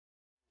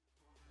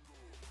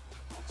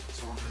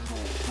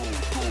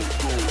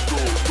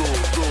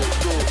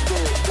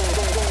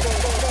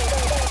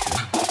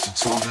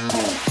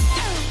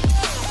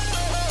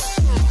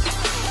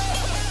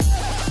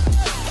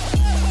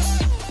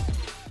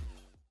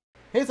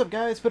Hey, what's up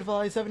guys,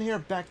 Pitiful7 here,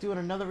 back doing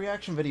another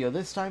reaction video.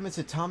 This time it's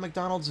to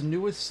MacDonald's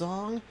newest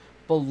song,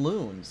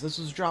 Balloons. This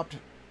was dropped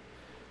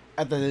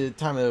at the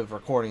time of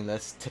recording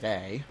this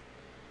today,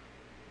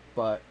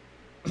 but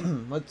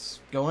let's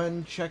go ahead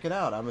and check it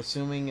out. I'm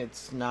assuming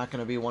it's not going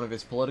to be one of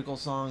his political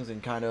songs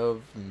and kind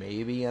of,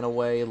 maybe in a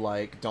way,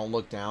 like Don't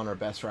Look Down or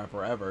Best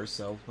Rapper Ever,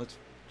 so let's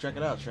check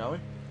it out, shall we?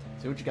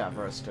 See what you got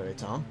for us today,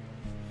 Tom.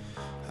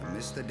 I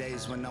miss the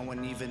days when no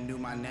one even knew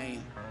my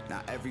name.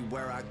 Now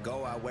everywhere I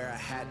go, I wear a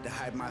hat to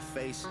hide my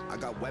face. I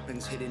got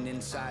weapons hidden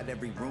inside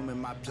every room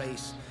in my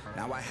place.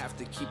 Now I have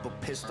to keep a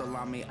pistol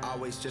on me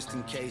always just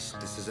in case.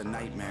 This is a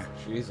nightmare.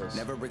 Jesus.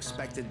 Never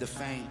expected the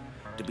fame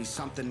to be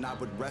something I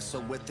would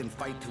wrestle with and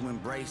fight to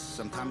embrace.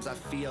 Sometimes I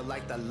feel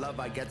like the love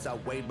I get's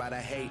outweighed by the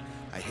hate.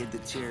 I hid the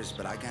tears,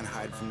 but I can't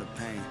hide from the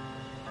pain.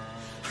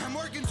 I'm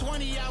working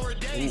 20-hour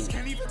days,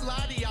 can't even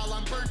lie to y'all,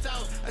 I'm burnt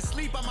out.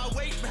 Asleep on my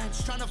weight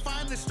bench, trying to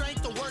find the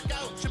strength to work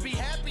out. Should be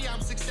happy I'm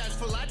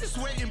successful, I just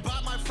went and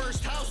bought my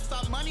first house.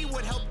 Thought money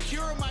would help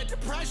cure my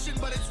depression,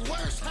 but it's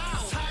worse.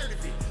 How? Tired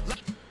of it.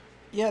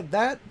 Yeah,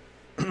 that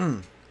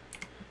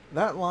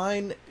that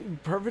line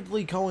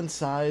perfectly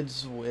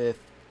coincides with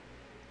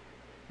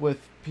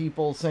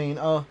people saying,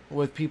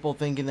 with people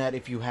thinking that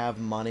if you have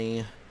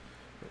money,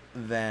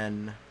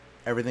 then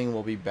everything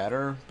will be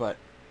better, but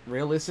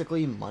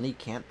realistically, money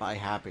can't buy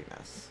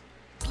happiness.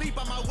 Sleep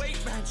on my weight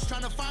bench,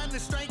 trying to find the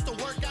strength to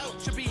work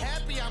out. Should be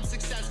happy I'm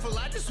successful,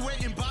 I just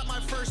went and bought my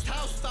first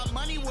house. Thought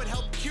money would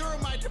help cure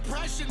my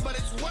depression, but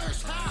it's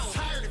worse. How?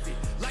 Tired of it.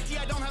 Lucky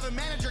I don't have a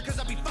manager, cause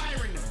I'll be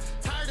firing them.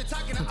 Tired of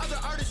talking to other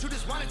artists who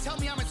just want to tell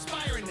me I'm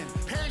inspiring them.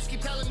 Parents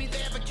keep telling me they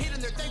have a kid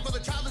and they're thankful the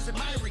child is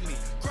admiring me.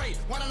 Great,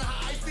 wanna know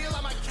how I feel?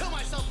 I might kill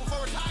myself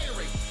before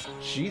retiring.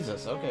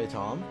 Jesus, okay,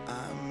 Tom.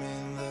 I'm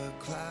in the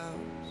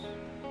clouds,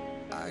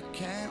 I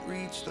can't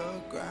reach the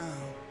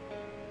ground.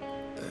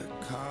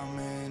 They're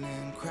coming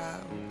in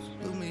crowds,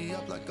 blew me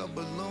up like a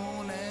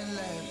balloon and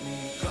let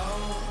me go.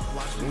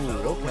 Watch me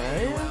float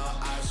away while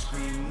I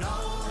scream no.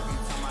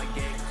 Every time I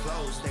get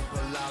close, they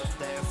pull out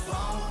their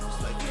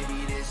phones. Like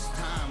maybe this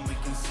time we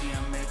can see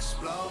them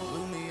explode.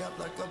 Blew me up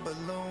like a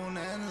balloon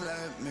and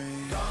let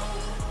me go.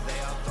 They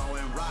all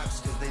throwing rocks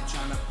cause they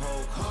tryna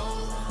poke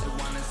holes. They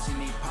wanna see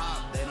me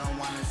pop, they don't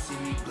wanna see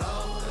me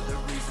blow. They're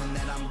the reason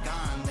that I'm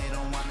gone, they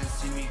don't wanna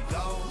see me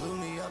go. Blew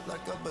me up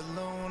like a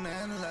balloon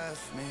and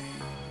left me.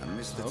 I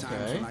miss the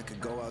times when I could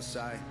go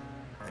outside.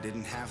 I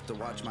didn't have to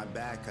watch my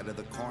back out of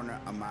the corner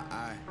of my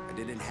eye. I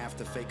didn't have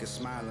to fake a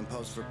smile and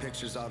pose for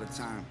pictures all the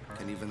time.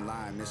 Can't even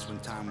lie, I miss when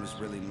time was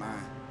really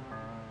mine.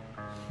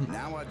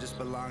 Now I just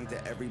belong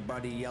to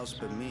everybody else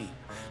but me.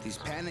 These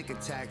panic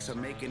attacks are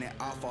making it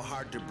awful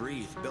hard to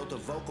breathe. Built a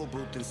vocal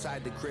booth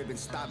inside the crib and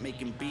stopped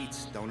making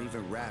beats. Don't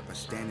even rap, I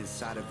stand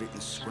inside of it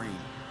and scream.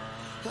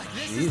 Like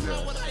this is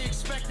not what I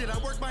expected. I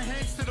work my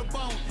hands to the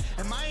bone,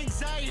 and my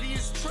anxiety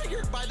is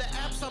triggered by the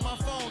apps on my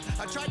phone.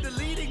 I tried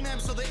deleting them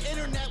so the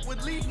internet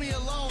would leave me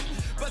alone,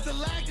 but the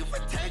lack of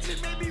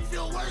attention made me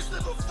feel worse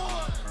than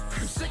before.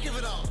 I'm sick of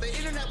it all. The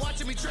internet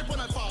watching me trip when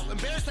I fall.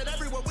 Embarrassed that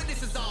everyone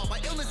witnesses all. My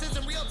illness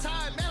isn't real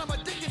time. Man, I'm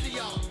addicted to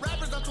y'all.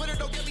 Rappers on Twitter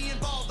don't get me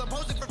involved. I'm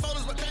posing for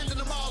photos with fans in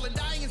the mall and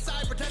dying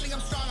inside pretending I'm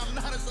strong. I'm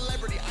not a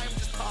celebrity. I am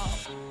just Tom.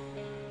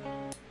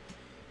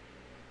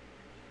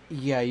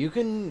 Yeah, you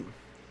can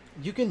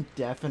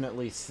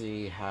definitely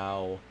see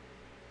how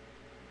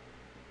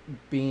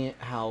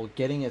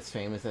getting as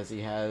famous as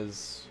he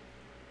is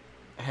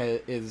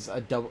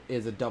a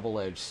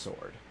double-edged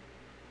sword.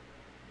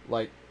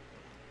 Like,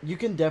 you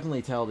can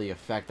definitely tell the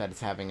effect that it's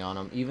having on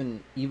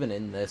him, even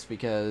in this,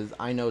 because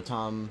I know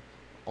Tom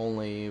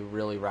only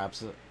really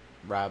raps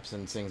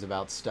and sings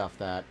about stuff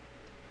that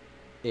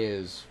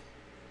is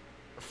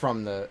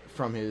from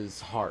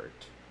his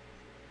heart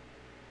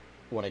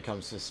when it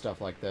comes to stuff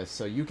like this.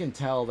 So you can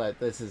tell that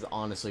this is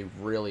honestly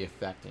really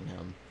affecting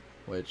him,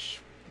 which,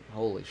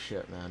 holy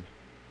shit, man.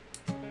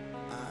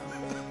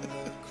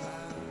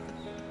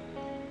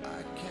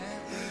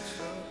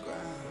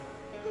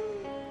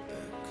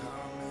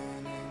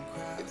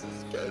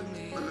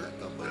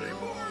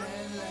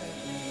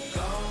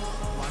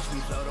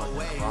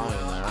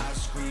 I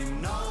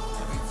scream no.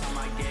 Every time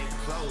I get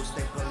close,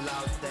 they pull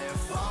out their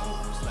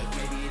phones. Like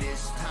maybe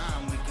this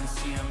time we can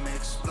see them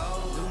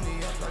explode. Blew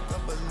me up like a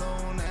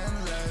balloon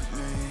and let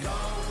me go.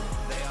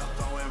 They all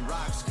throwing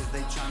rocks cause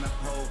they tryna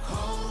poke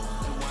holes.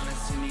 They wanna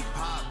see me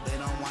pop, they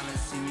don't wanna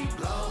see me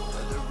blow.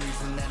 They're the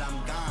reason that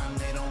I'm gone,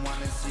 they don't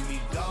wanna see me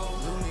go.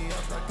 Blew me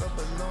up like a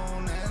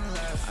balloon and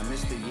left me. I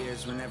miss the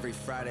years when every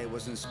Friday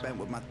wasn't spent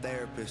with my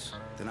therapist.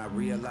 Then I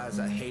realized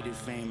I hated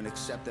fame and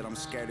accepted I'm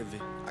scared of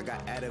it. I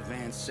got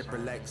Ativan,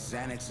 Cipralex,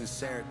 Xanax, and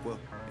Seroquel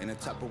in a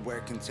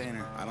Tupperware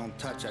container. I don't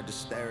touch, I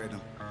just stare at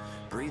them.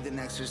 Breathing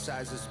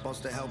exercise is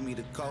supposed to help me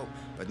to cope,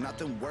 but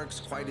nothing works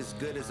quite as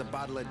good as a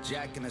bottle of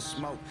Jack and a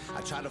smoke.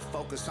 I try to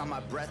focus on my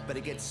breath, but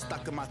it gets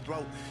stuck in my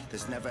throat.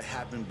 This never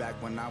happened back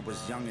when I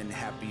was young and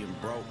happy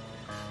and broke.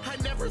 I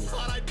never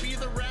thought I'd be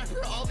the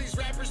rapper all these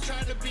rappers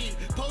trying to be.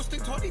 Posting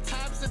 20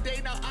 times a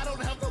day, now I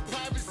don't have no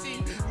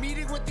privacy.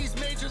 Meeting with these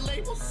major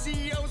labels,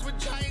 CEOs with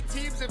giant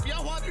teams. If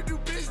y'all want to do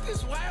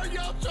business, why are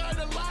y'all trying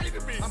to lie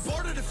to me? I'm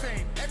bored of the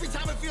fame. Every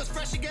time it feels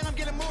fresh again, I'm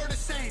getting more of the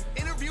same.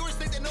 Interviewers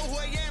think they know who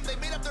I am. They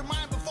made up their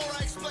mind before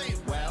I explain.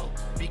 Well,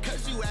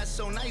 because you asked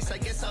so nice, I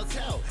guess I'll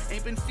tell.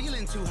 Ain't been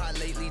feeling too hot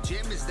lately,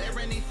 Jim. Is there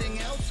anything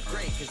else?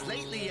 Great, cause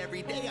lately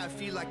every day I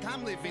feel like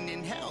I'm living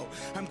in hell.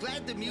 I'm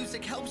glad the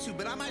music helps you,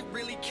 but I might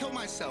really kill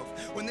myself.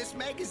 When this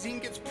magazine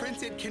gets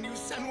printed, can you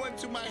send one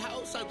to my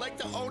house? I'd like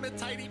to own a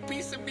tiny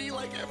piece of me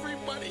like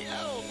everybody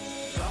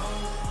else.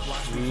 Don't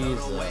watch me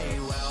float away,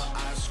 well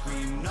I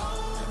scream no.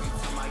 Every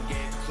time I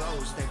get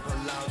close, they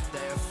pull out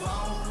their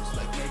phones.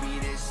 Like maybe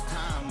this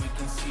time we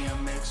can see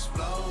them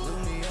explode. Blew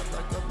me up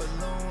like a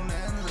balloon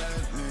and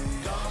let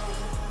me Go.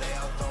 They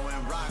all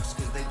throwing rocks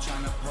cause they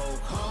tryna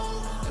poke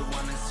holes. They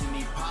wanna see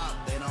me pop,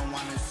 they don't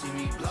wanna see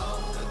me blow.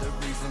 But the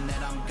reason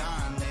that I'm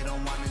gone, they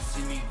don't wanna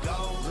see me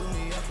go. blew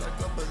me up like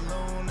a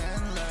balloon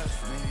and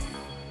left me.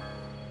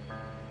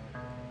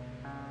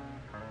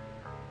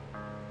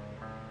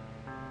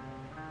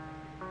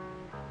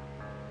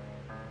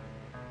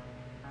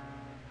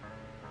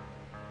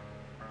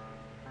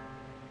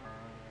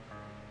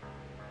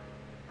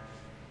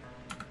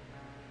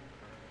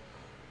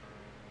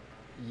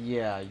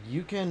 Yeah,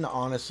 you can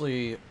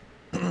honestly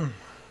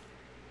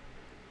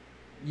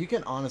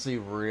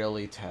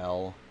really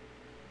tell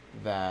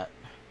that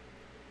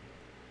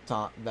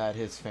that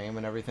his fame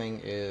and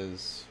everything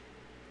is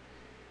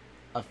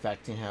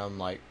affecting him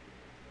like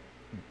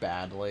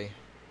badly.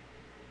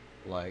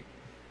 Like,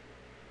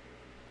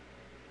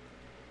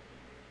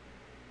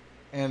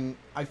 and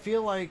I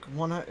feel like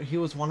he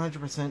was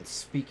 100%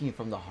 speaking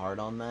from the heart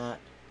on that.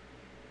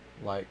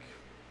 Like,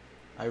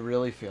 I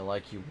really feel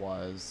like he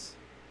was.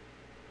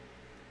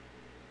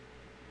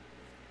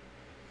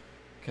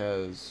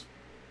 Because,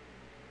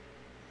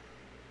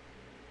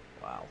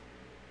 wow.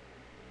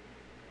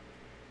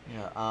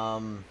 Yeah,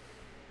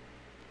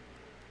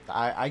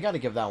 I gotta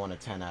give that one a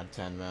 10 out of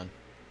 10, man.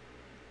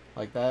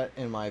 Like, that,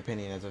 in my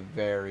opinion, is a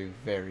very,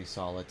 very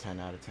solid 10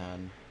 out of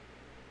 10.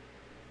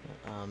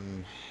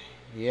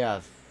 Yeah,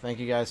 thank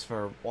you guys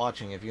for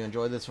watching. If you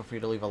enjoyed this, feel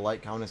free to leave a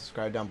like, comment, and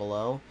subscribe down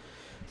below.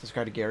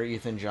 Subscribe to Gary,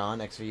 Ethan, John,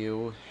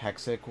 XVU,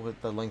 Hexic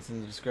with the links in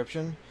the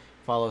description.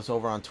 Follow us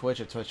over on Twitch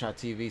at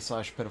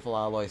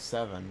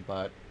twitch.tv/PitifulAlloy7.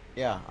 But,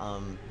 yeah,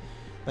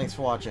 thanks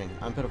for watching.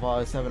 I'm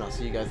PitifulAlloy7. I'll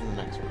see you guys in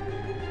the next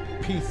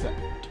one. Peace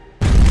out.